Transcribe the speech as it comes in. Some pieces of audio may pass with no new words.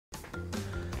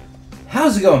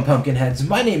How's it going, Pumpkinheads?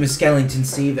 My name is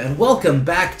SkellingtonSteve, and welcome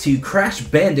back to Crash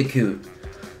Bandicoot.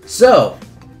 So,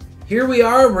 here we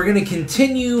are. We're going to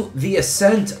continue the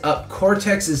ascent up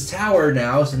Cortex's tower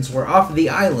now, since we're off the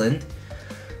island.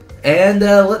 And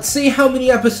let's see how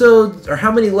many episodes, or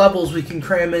how many levels we can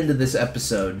cram into this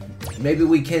episode. Maybe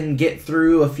we can get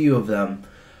through a few of them.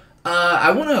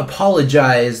 I want to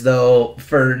apologize, though,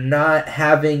 for not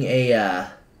having an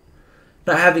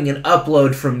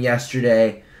upload from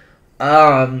yesterday.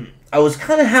 I was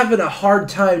kind of having a hard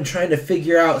time trying to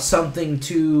figure out something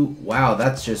to... Wow,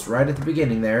 that's just right at the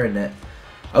beginning there, isn't it?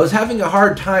 I was having a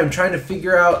hard time trying to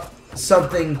figure out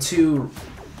something to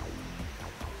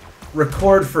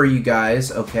record for you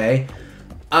guys, okay?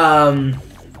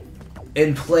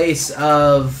 In place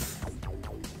of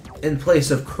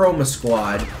Chroma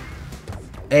Squad.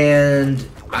 And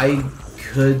I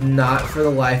could not for the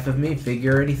life of me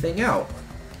figure anything out.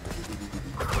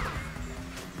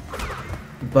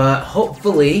 But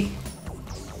hopefully...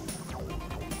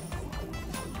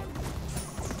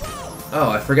 Oh,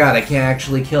 I forgot I can't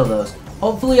actually kill those.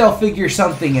 Hopefully I'll figure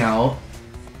something out.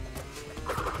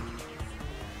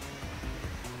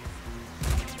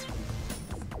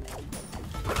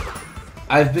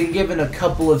 I've been given a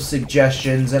couple of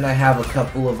suggestions, and I have a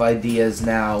couple of ideas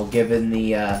now, given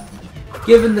the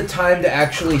time to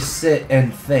actually sit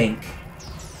and think.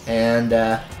 And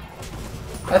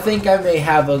I think I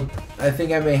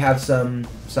may have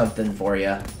something for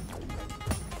you.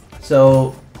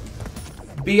 So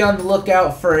be on the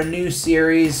lookout for a new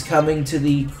series coming to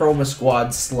the Chroma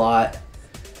Squad slot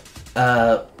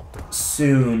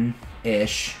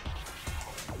soon-ish.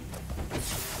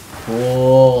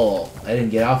 Cool. I didn't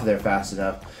get off of there fast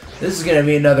enough. This is gonna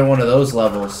be another one of those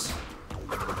levels.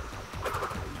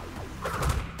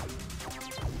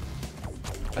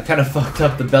 I kind of fucked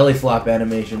up the belly flop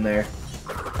animation there.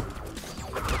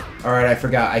 Alright, I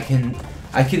forgot. I can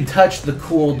touch the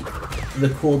cooled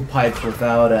pipes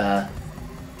without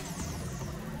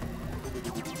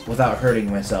hurting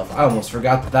myself. I almost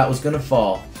forgot that was gonna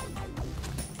fall.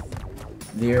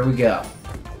 There we go.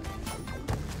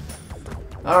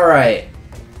 Alright.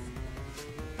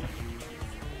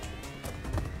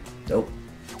 Nope.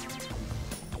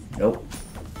 Nope.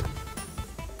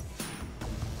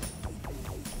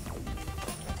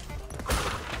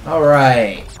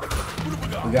 Alright.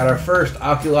 We got our first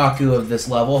Aku of this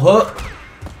level. Huh!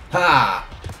 Ha!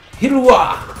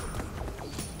 Hirua!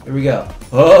 Here we go.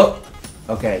 Oh!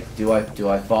 Okay, do I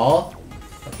fall?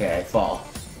 Okay, I fall.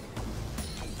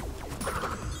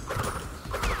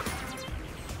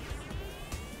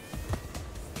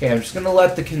 Okay, I'm just gonna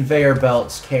let the conveyor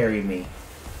belts carry me.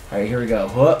 Alright, here we go.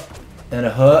 Hook, and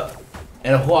a hook,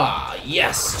 and a hua.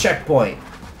 Yes! Checkpoint!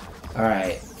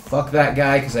 Alright, fuck that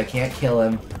guy, because I can't kill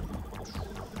him.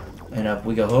 And up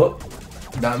we go. Hook.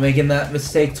 Not making that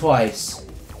mistake twice.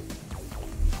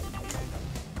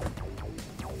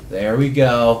 There we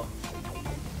go.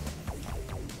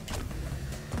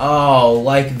 Oh,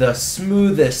 like the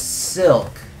smoothest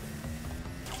silk.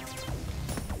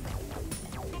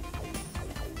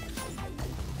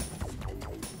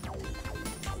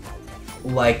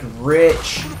 Like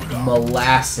rich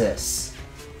molasses.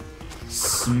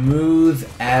 Smooth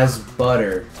as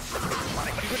butter.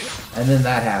 And then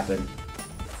that happened.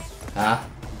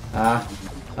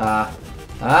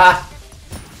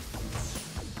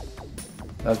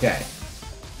 Okay.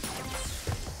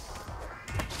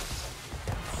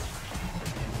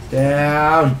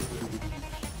 Down.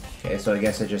 Okay, so I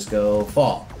guess I just go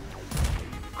fall.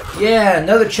 Yeah,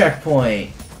 another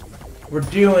checkpoint. We're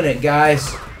doing it,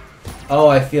 guys. Oh,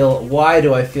 why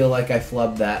do I feel like I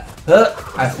flubbed that? Huh!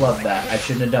 I flubbed that. I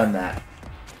shouldn't have done that.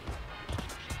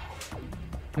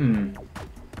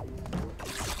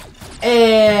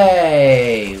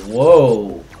 Hey!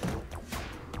 Whoa.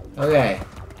 Okay.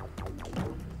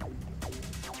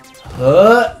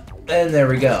 Huh! And there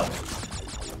we go.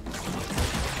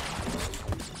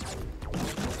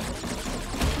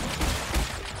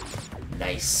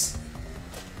 Nice.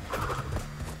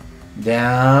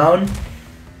 Down.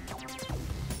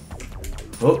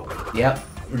 Oh, yep.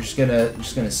 We're just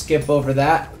gonna skip over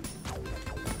that.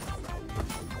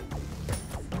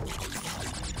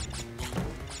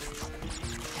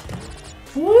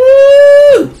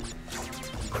 Woo!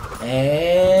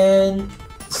 And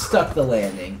stuck the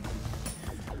landing.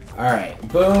 Alright,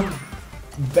 boom,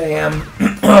 bam.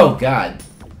 Oh god.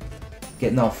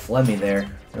 Getting all phlegmy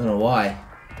there. I don't know why. I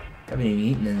haven't even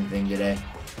eaten anything today.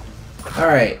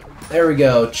 Alright, there we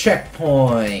go.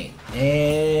 Checkpoint.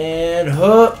 And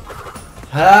hook.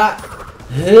 Ha.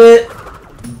 Hit.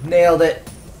 Nailed it.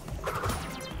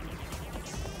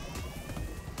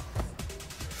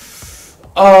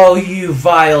 Oh, you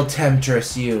vile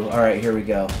temptress, you. Alright, here we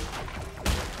go.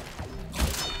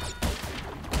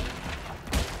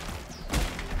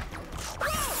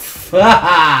 Fuck!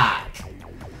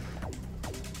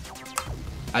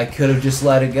 I could have just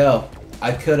let it go.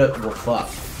 I could have. Well, fuck.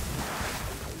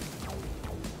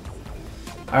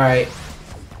 Alright.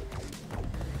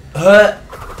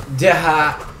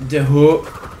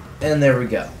 And there we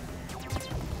go.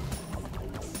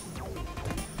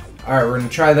 Alright, we're gonna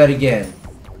try that again.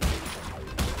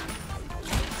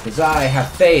 Because I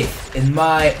have faith in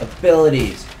my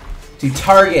abilities to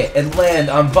target and land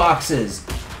on boxes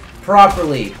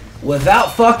properly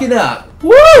without fucking up.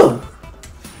 Woo!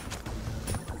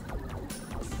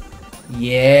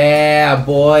 Yeah,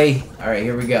 boy. Alright,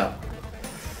 here we go.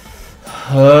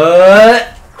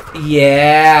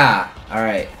 Yeah.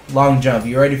 Alright, long jump.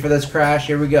 You ready for this, Crash?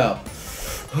 Here we go.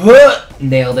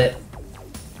 Nailed it.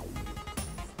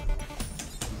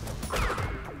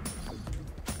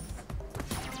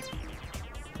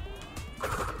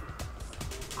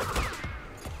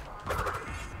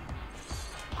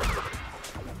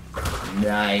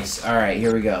 Nice. Alright,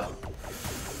 here we go.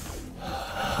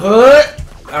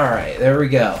 Alright, there we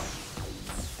go.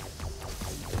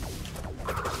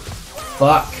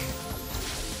 Fuck.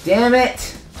 Damn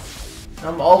it!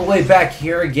 I'm all the way back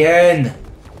here again.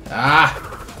 Ah.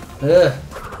 Ugh.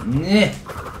 Nyeh.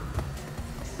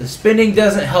 The spinning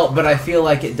doesn't help, but I feel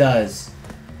like it does.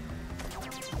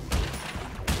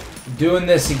 Doing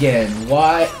this again.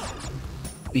 Why?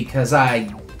 Because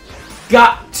I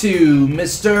got to,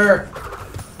 mister.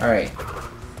 Alright.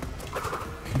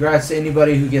 Congrats to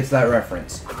anybody who gets that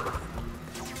reference.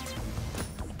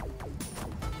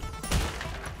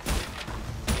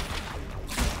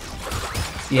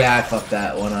 Yeah, I fucked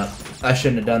that one up. I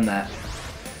shouldn't have done that.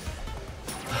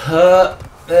 I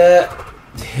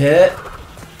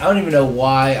don't even know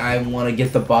why I want to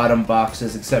get the bottom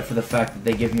boxes, except for the fact that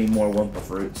they give me more Wumpa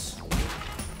fruits.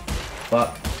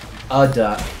 Fuck. A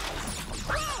duck.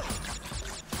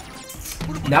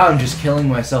 Now I'm just killing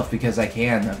myself because I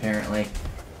can, apparently.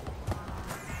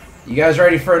 You guys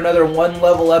ready for another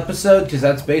one-level episode? Because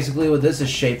that's basically what this is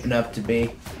shaping up to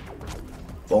be.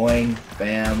 Boing,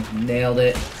 bam, nailed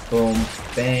it. Boom,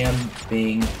 bam,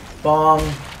 bing, bong.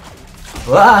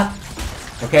 Ah!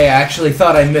 Okay, I actually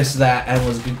thought I missed that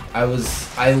and I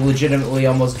legitimately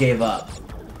almost gave up.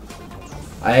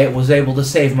 I was able to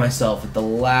save myself at the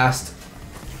last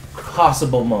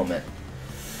possible moment.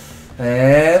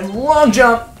 And long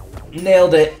jump!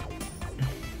 Nailed it.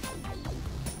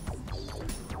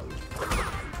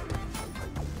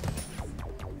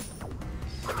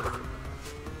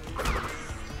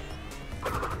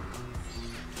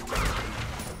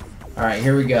 Alright,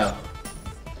 here we go.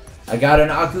 I got an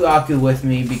Aku Aku with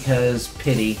me because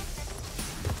pity.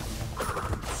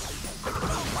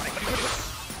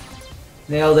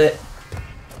 Nailed it.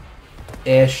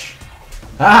 Ish.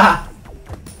 Ah!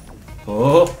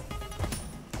 Oh.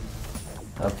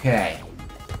 Okay.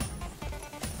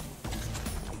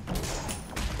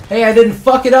 Hey, I didn't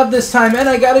fuck it up this time, and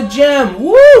I got a gem!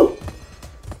 Woo!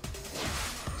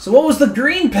 So what was the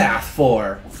green path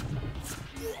for?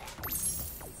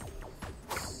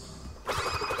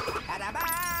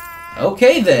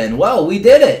 Okay then, well, we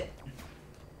did it!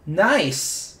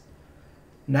 Nice!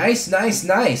 Nice, nice,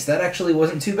 nice. That actually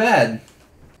wasn't too bad.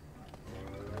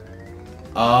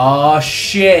 Aw,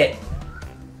 shit!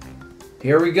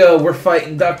 Here we go, we're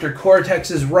fighting Dr.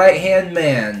 Cortex's right-hand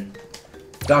man.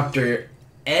 Dr.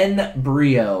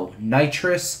 N.Brio.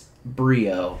 Nitrous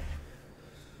Brio.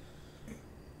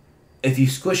 If you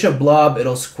squish a blob,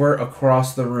 it'll squirt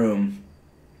across the room.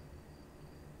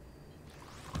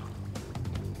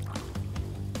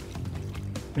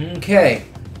 Okay.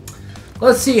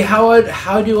 Let's see, how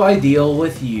do I deal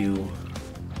with you?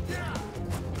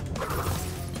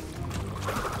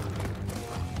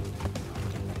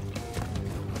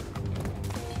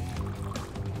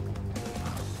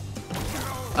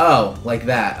 Oh, like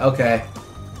that. Okay.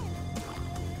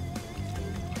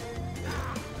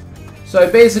 So I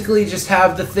basically just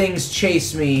have the things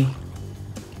chase me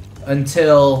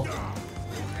until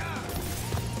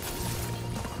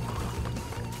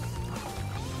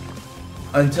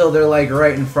they're like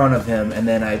right in front of him, and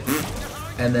then I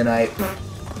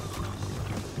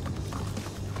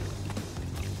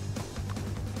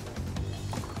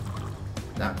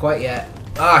not quite yet.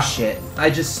 Ah, shit. I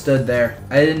just stood there.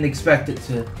 I didn't expect it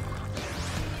to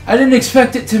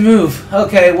move.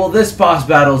 Okay, well this boss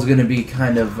battle is gonna be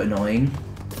kind of annoying.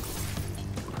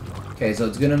 Okay, so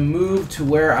it's gonna move to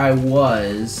where I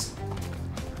was.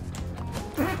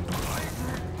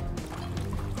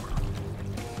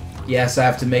 Yes, I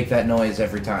have to make that noise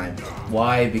every time.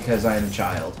 Why? Because I am a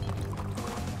child.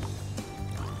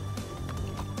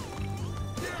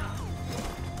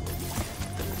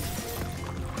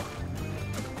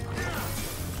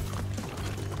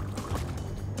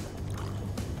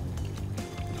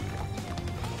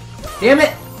 Damn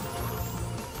it!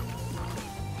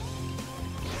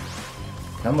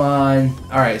 Come on.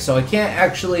 Alright, so I can't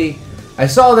actually... I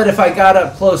saw that if I got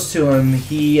up close to him,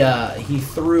 he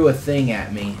threw a thing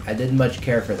at me. I didn't much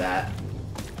care for that.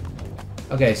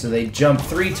 Okay, so they jump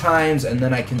 3 times, and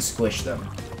then I can squish them.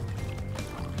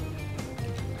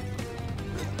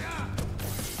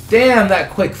 Damn,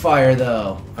 that quick fire,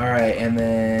 though. Alright, and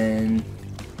then...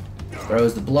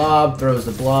 throws the blob,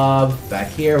 back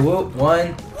here, whoop,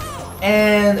 1,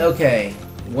 and, okay,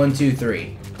 1, 2,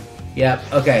 3.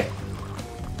 Yep, okay.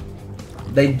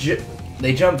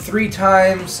 They jump 3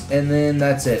 times, and then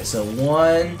that's it. So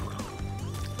 1,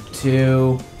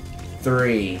 2,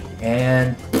 3,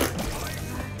 and...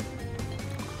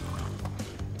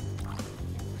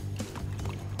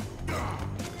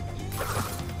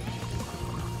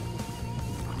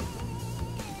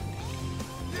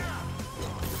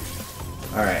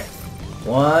 Alright.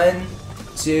 1,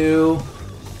 2,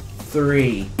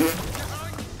 3.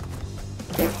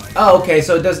 Oh, okay,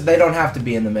 so they don't have to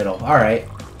be in the middle. Alright.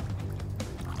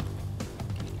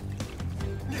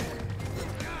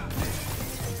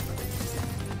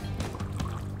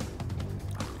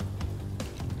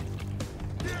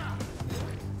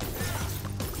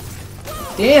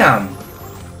 Damn!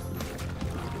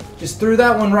 Just threw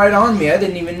that one right on me. I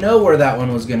didn't even know where that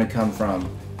one was gonna come from.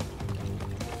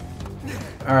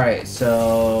 Alright,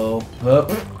 so...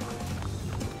 whoop.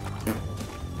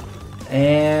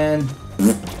 And...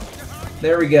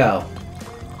 there we go.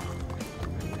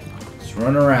 Just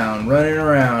run around, running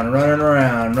around, running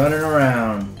around, running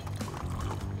around.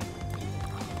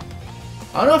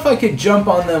 I don't know if I could jump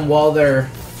on them while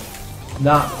they're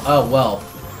not... oh, well.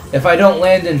 If I don't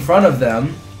land in front of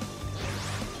them.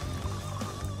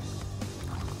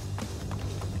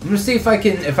 I'm gonna see if I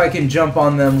can jump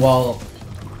on them while...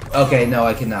 okay, no,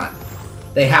 I cannot.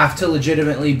 They have to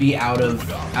legitimately be out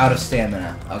of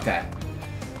stamina. Okay.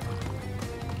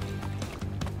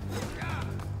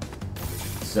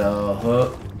 So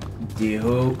hoop, de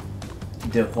hoop,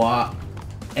 de hua,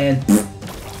 and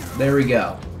there we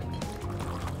go.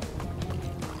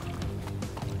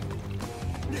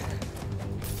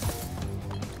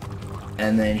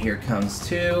 And then here comes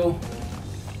 2.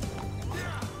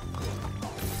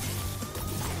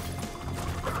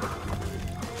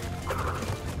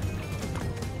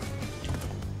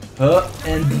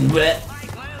 And bleh.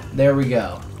 There we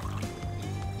go.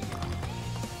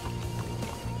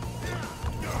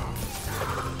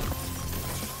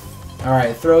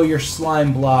 Alright, throw your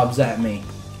slime blobs at me.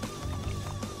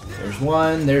 There's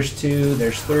 1, there's 2,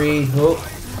 there's 3.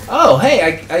 Oh,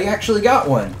 hey, I actually got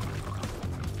one.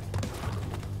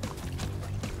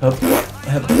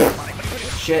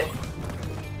 Shit.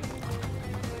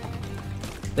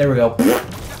 There we go.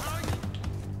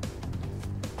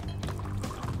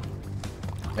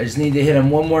 I just need to hit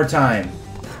him one more time.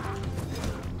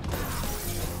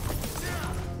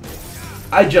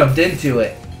 I jumped into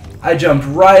it. I jumped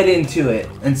right into it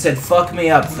and said, fuck me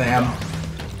up, fam.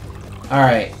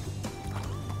 Alright.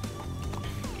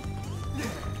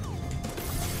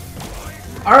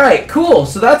 Alright, cool.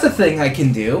 So that's a thing I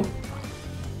can do.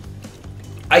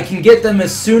 I can get them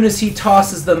as soon as he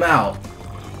tosses them out.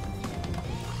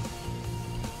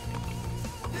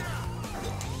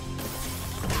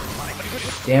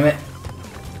 Damn it.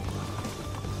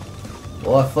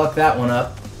 Well, I fucked that one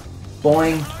up.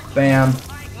 Boing. Bam.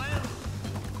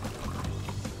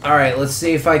 Alright, let's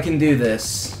see if I can do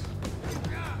this.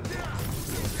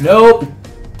 Nope.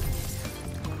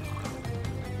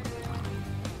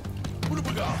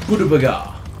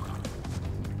 Budabaga.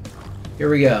 Here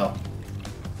we go.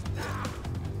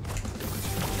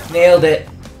 Nailed it.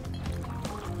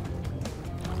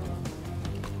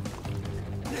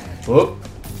 Whoop.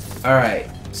 Alright.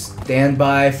 Stand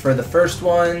by for the first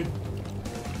one.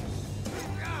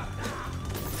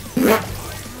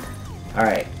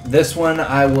 Alright. This one,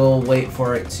 I will wait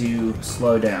for it to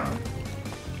slow down.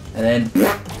 And then,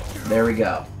 there we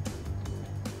go.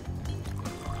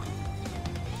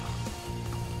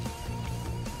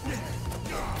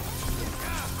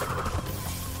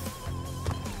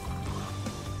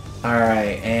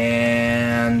 Alright,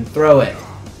 and throw it.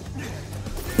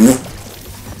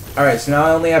 Alright, so now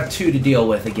I only have 2 to deal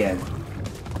with again.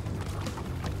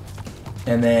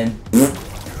 And then...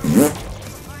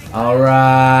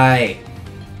 Alright.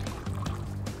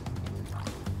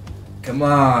 Come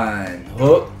on.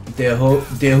 Whoop. The hoop.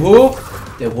 The hoop.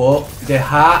 The whoop. The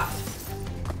hop.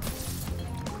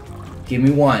 Give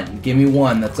me one. Give me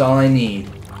one. That's all I need.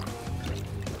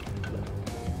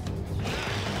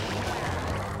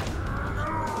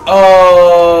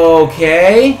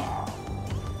 Okay.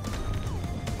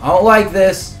 I don't like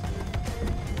this.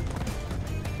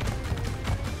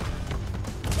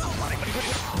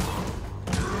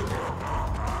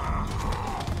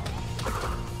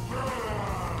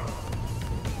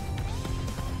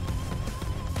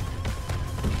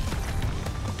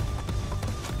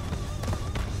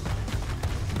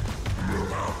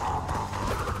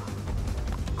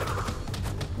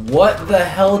 What the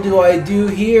hell do I do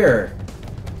here?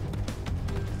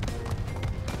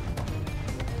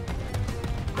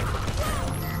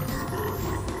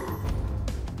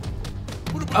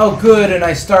 Oh good, and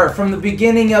I start from the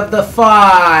beginning of the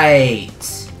fight!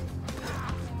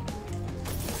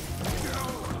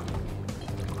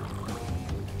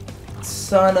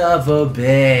 Son of a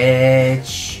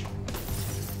bitch.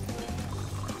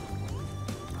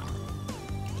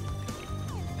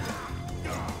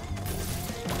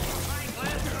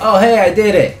 Oh hey, I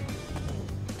did it!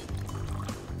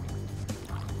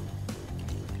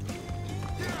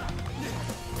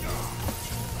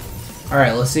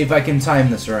 Alright, let's see if I can time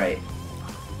this right.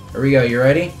 Here we go, you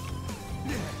ready?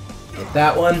 Get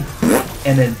that one.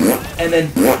 And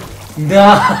then...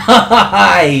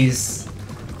 Nice!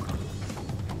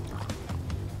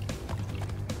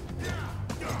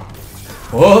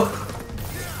 Whoop!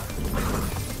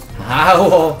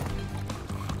 Ow!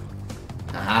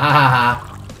 Ah!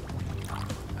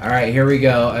 Alright, here we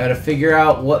go. I gotta figure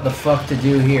out what the fuck to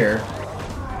do here.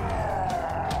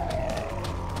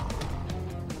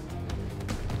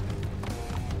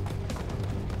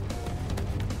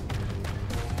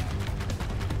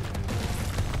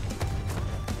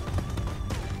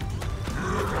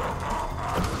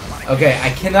 Okay, I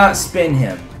cannot spin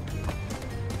him.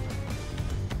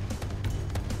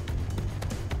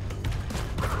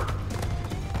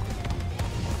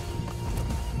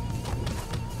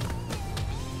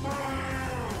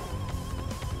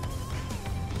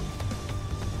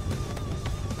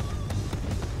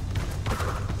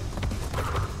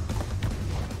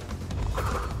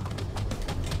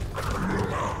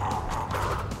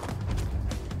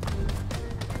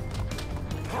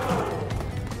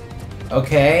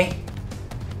 Okay.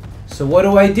 So what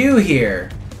do I do here?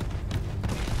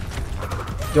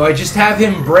 Do I just have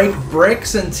him break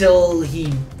bricks until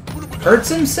he hurts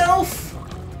himself?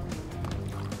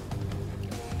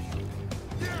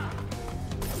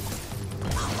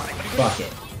 Fuck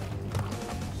it.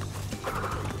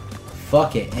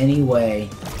 Fuck it anyway.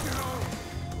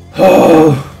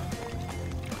 Oh.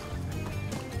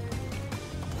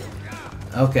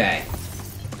 Okay.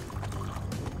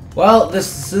 Well,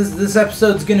 this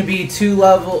episode's gonna be a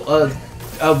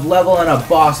level and a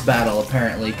boss battle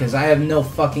apparently, because I have no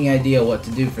fucking idea what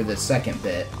to do for this second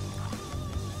bit.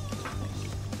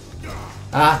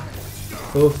 Ah,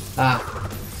 ooh, ah.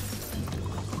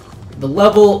 The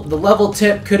level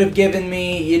tip could have given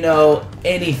me, you know,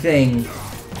 anything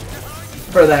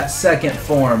for that second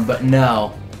form, but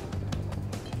no.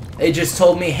 It just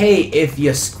told me, hey, if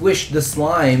you squish the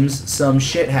slimes, some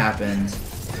shit happens.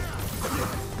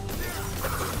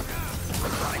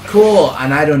 Cool,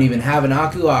 and I don't even have an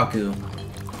Aku Aku.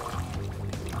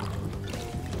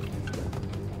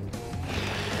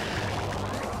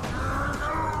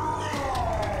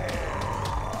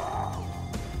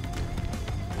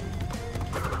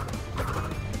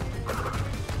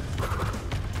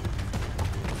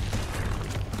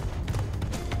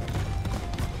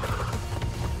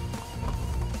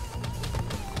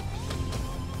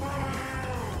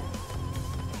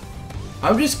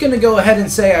 I'm just gonna go ahead and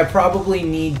say I probably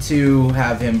need to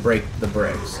have him break the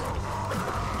bricks.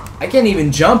 I can't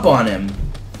even jump on him.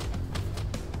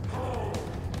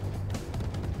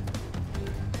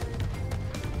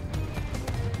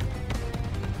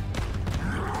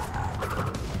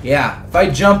 Yeah, if I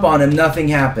jump on him, nothing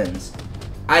happens.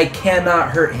 I cannot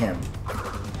hurt him.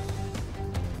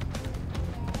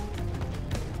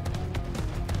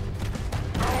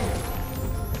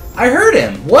 I hurt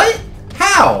him! What?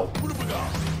 How?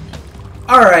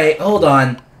 Alright, hold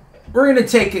on. We're gonna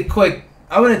take a quick...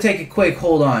 I'm gonna take a quick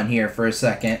hold on here for a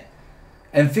second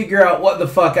and figure out what the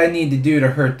fuck I need to do to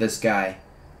hurt this guy.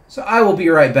 So I will be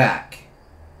right back.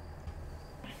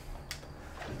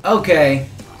 Okay.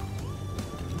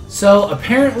 So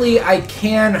apparently I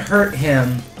can hurt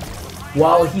him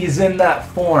while he's in that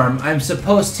form. I'm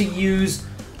supposed to use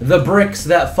the bricks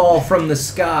that fall from the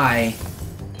sky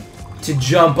to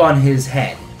jump on his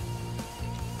head.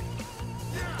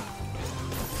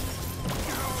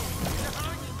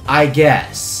 I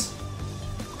guess.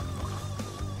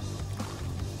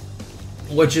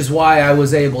 Which is why I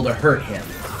was able to hurt him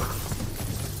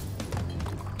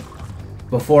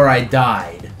before I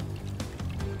died.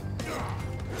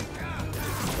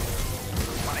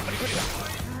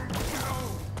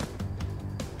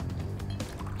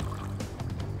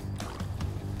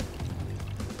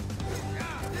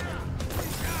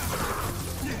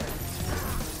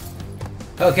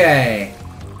 Okay.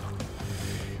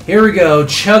 Here we go.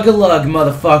 Chug-a-lug,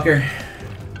 motherfucker.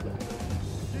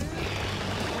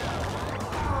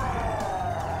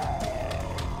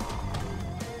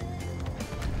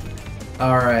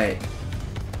 Alright.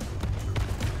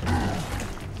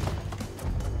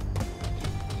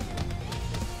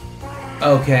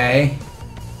 Okay.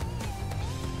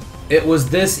 It was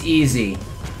this easy.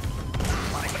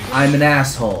 I'm an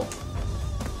asshole.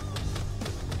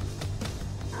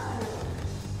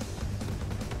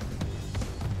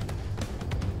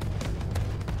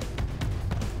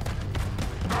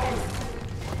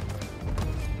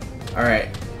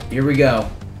 Alright, here we go.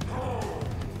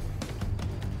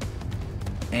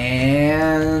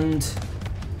 And...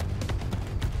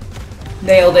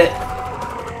 nailed it.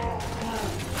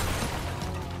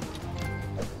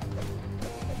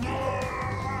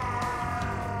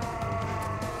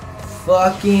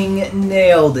 Fucking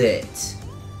nailed it.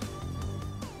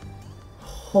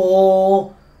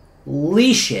 Holy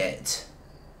shit.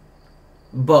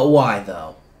 But why,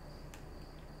 though?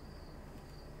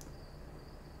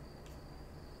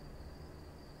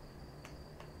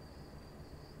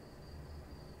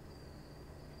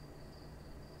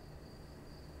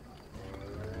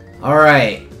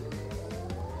 Alright,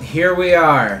 here we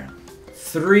are.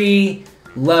 3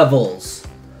 levels.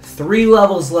 3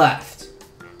 levels left.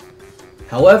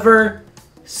 However,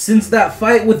 since that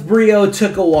fight with Brio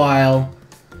took a while,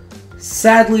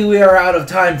 sadly we are out of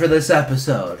time for this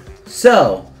episode.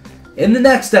 So, in the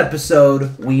next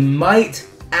episode, we might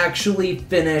actually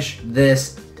finish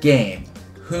this game.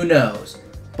 Who knows?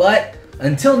 But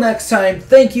until next time,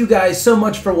 thank you guys so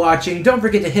much for watching. Don't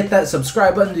forget to hit that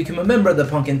subscribe button to become a member of the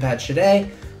Pumpkin Patch today.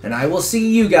 And I will see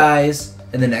you guys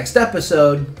in the next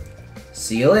episode.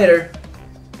 See you later.